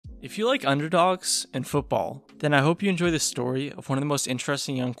If you like underdogs and football, then I hope you enjoy the story of one of the most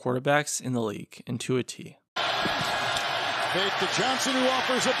interesting young quarterbacks in the league, in Tua T. Fake to Johnson, who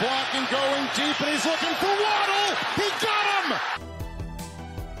offers a block and going deep, and he's looking for Waddle. He got him!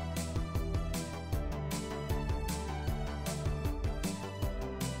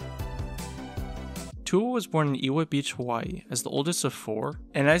 Tua was born in Iwa Beach, Hawaii, as the oldest of four,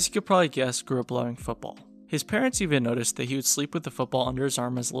 and as you could probably guess, grew up loving football. His parents even noticed that he would sleep with the football under his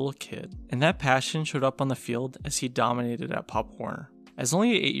arm as a little kid, and that passion showed up on the field as he dominated at Pop Warner. As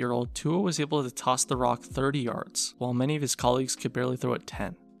only an 8-year-old, Tua was able to toss the rock 30 yards, while many of his colleagues could barely throw it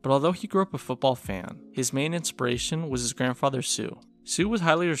 10. But although he grew up a football fan, his main inspiration was his grandfather Sue. Sue was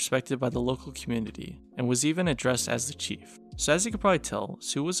highly respected by the local community, and was even addressed as the chief. So as you could probably tell,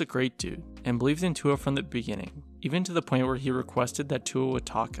 Sue was a great dude, and believed in Tua from the beginning, even to the point where he requested that Tua would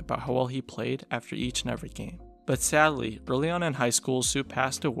talk about how well he played after each and every game. But sadly, early on in high school, Sue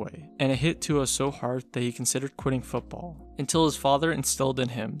passed away, and it hit Tua so hard that he considered quitting football, until his father instilled in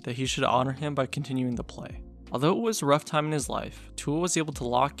him that he should honor him by continuing to play. Although it was a rough time in his life, Tua was able to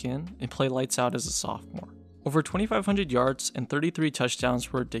lock in and play lights out as a sophomore. Over 2,500 yards and 33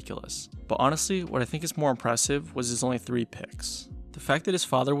 touchdowns were ridiculous, but honestly, what I think is more impressive was his only 3 picks. The fact that his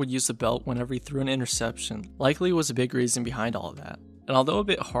father would use the belt whenever he threw an interception likely was a big reason behind all of that. And although a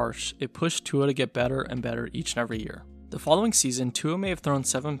bit harsh, it pushed Tua to get better and better each and every year. The following season, Tua may have thrown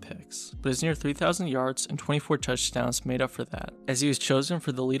 7 picks, but his near 3,000 yards and 24 touchdowns made up for that, as he was chosen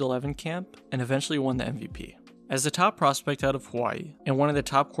for the Elite 11 camp and eventually won the MVP. As the top prospect out of Hawaii, and one of the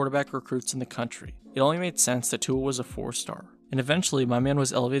top quarterback recruits in the country, it only made sense that Tua was a 4-star, and eventually my man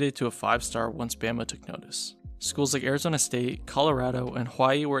was elevated to a 5-star once Bama took notice. Schools like Arizona State, Colorado, and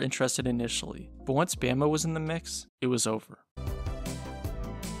Hawaii were interested initially, but once Bama was in the mix, it was over.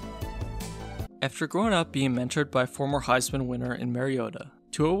 After growing up being mentored by former Heisman winner in Mariota,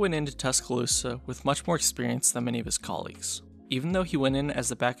 Tua went into Tuscaloosa with much more experience than many of his colleagues. Even though he went in as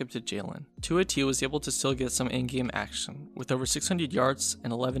the backup to Jalen, Tua T was able to still get some in-game action, with over 600 yards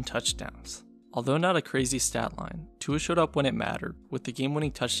and 11 touchdowns. Although not a crazy stat line, Tua showed up when it mattered, with the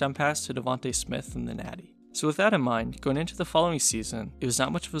game-winning touchdown pass to Devontae Smith in the Natty. So with that in mind, going into the following season, it was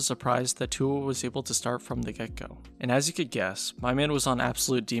not much of a surprise that Tua was able to start from the get-go. And as you could guess, my man was on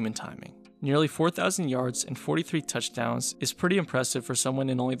absolute demon timing. Nearly 4,000 yards and 43 touchdowns is pretty impressive for someone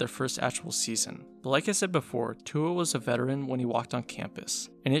in only their first actual season. But like I said before, Tua was a veteran when he walked on campus,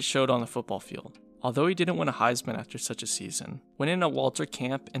 and it showed on the football field. Although he didn't win a Heisman after such a season, winning at Walter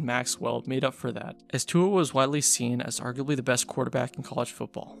Camp and Maxwell made up for that, as Tua was widely seen as arguably the best quarterback in college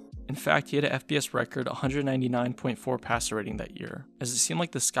football. In fact, he had an FBS record 199.4 passer rating that year, as it seemed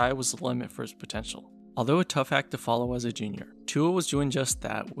like the sky was the limit for his potential. Although a tough act to follow as a junior, Tua was doing just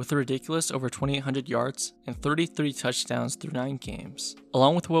that with a ridiculous over 2,800 yards and 33 touchdowns through 9 games,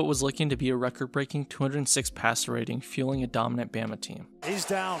 along with what was looking to be a record-breaking 206 passer rating, fueling a dominant Bama team. He's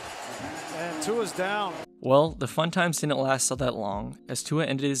down, and Tua's down. Well, the fun times didn't last all that long, as Tua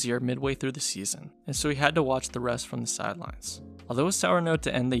ended his year midway through the season, and so he had to watch the rest from the sidelines. Although a sour note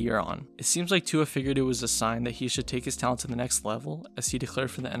to end the year on, it seems like Tua figured it was a sign that he should take his talent to the next level as he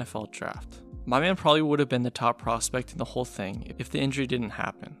declared for the NFL draft. My man probably would have been the top prospect in the whole thing if the injury didn't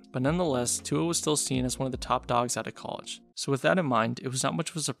happen, but nonetheless, Tua was still seen as one of the top dogs out of college. So with that in mind, it was not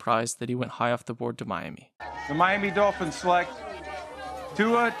much of a surprise that he went high off the board to Miami. The Miami Dolphins select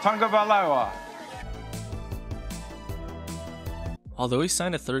Tua Tagovailoa. Although he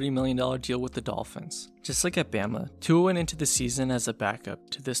signed a $30 million deal with the Dolphins, just like at Bama, Tua went into the season as a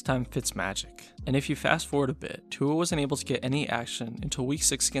backup to this time Fitzmagic. And if you fast forward a bit, Tua wasn't able to get any action until week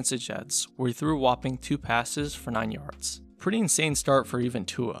 6 against the Jets, where he threw a whopping 2 passes for 9 yards. Pretty insane start for even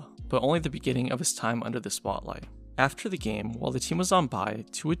Tua, but only the beginning of his time under the spotlight. After the game, while the team was on bye,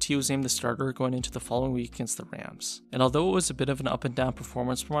 Tua T was named the starter going into the following week against the Rams. And although it was a bit of an up and down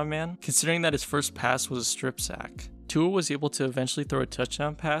performance for my man, considering that his first pass was a strip sack, Tua was able to eventually throw a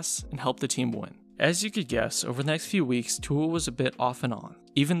touchdown pass and help the team win. As you could guess, over the next few weeks, Tua was a bit off and on,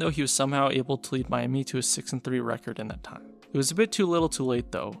 even though he was somehow able to lead Miami to a 6-3 record in that time. It was a bit too little too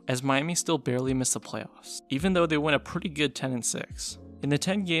late though, as Miami still barely missed the playoffs, even though they went a pretty good 10-6. In the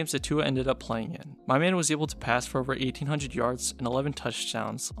 10 games that Tua ended up playing in, my man was able to pass for over 1,800 yards and 11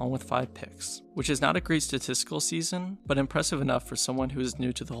 touchdowns, along with 5 picks, which is not a great statistical season, but impressive enough for someone who is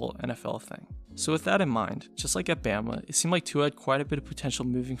new to the whole NFL thing. So with that in mind, just like at Bama, it seemed like Tua had quite a bit of potential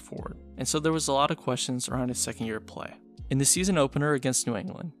moving forward, and so there was a lot of questions around his second year of play. In the season opener against New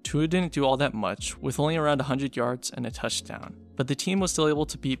England, Tua didn't do all that much, with only around 100 yards and a touchdown, but the team was still able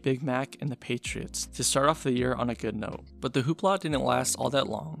to beat Big Mac and the Patriots to start off the year on a good note. But the hoopla didn't last all that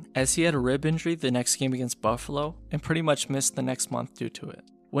long, as he had a rib injury the next game against Buffalo and pretty much missed the next month due to it.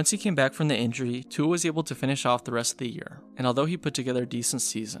 Once he came back from the injury, Tua was able to finish off the rest of the year, and although he put together a decent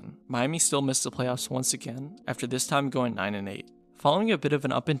season, Miami still missed the playoffs once again, after this time going 9-8. Following a bit of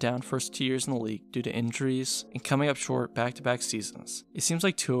an up and down first 2 years in the league due to injuries and coming up short back-to-back seasons, it seems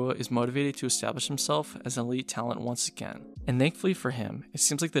like Tua is motivated to establish himself as an elite talent once again, and thankfully for him, it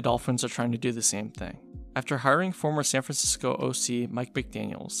seems like the Dolphins are trying to do the same thing. After hiring former San Francisco OC Mike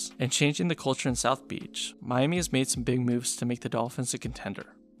McDaniels and changing the culture in South Beach, Miami has made some big moves to make the Dolphins a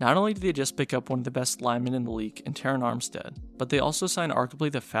contender. Not only did they just pick up one of the best linemen in the league in Terron Armstead, but they also signed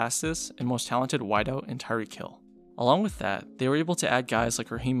arguably the fastest and most talented wideout in Tyreek Hill. Along with that, they were able to add guys like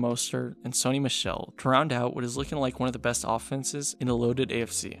Raheem Mostert and Sony Michel to round out what is looking like one of the best offenses in the loaded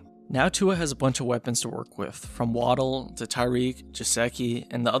AFC. Now Tua has a bunch of weapons to work with, from Waddle to Tyreek, Gesicki,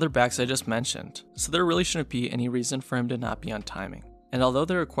 and the other backs I just mentioned, so there really shouldn't be any reason for him to not be on timing. And although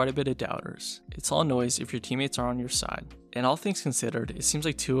there are quite a bit of doubters, it's all noise if your teammates are on your side. And all things considered, it seems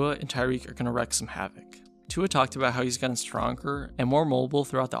like Tua and Tyreek are going to wreak some havoc. Tua talked about how he's gotten stronger and more mobile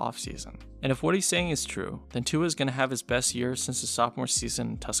throughout the offseason. And if what he's saying is true, then Tua is going to have his best year since his sophomore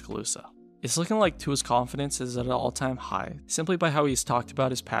season in Tuscaloosa. It's looking like Tua's confidence is at an all-time high, simply by how he's talked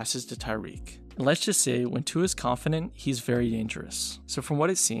about his passes to Tyreek. And let's just say, when Tua is confident, he's very dangerous. So from what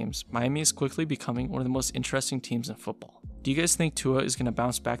it seems, Miami is quickly becoming one of the most interesting teams in football. Do you guys think Tua is going to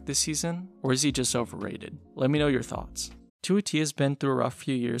bounce back this season, or is he just overrated? Let me know your thoughts. Tua T has been through a rough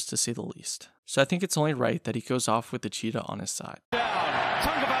few years to say the least, so I think it's only right that he goes off with the cheetah on his side. Down,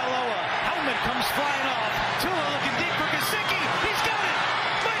 Tagovailoa, helmet comes flying off, Tua looking deep for Gesicki, he's got it,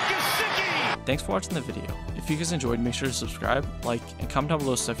 Mike Gesicki! Thanks for watching the video. If you guys enjoyed, make sure to subscribe, like, and comment down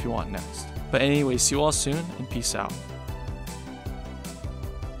below stuff you want next. But anyway, see you all soon, and peace out.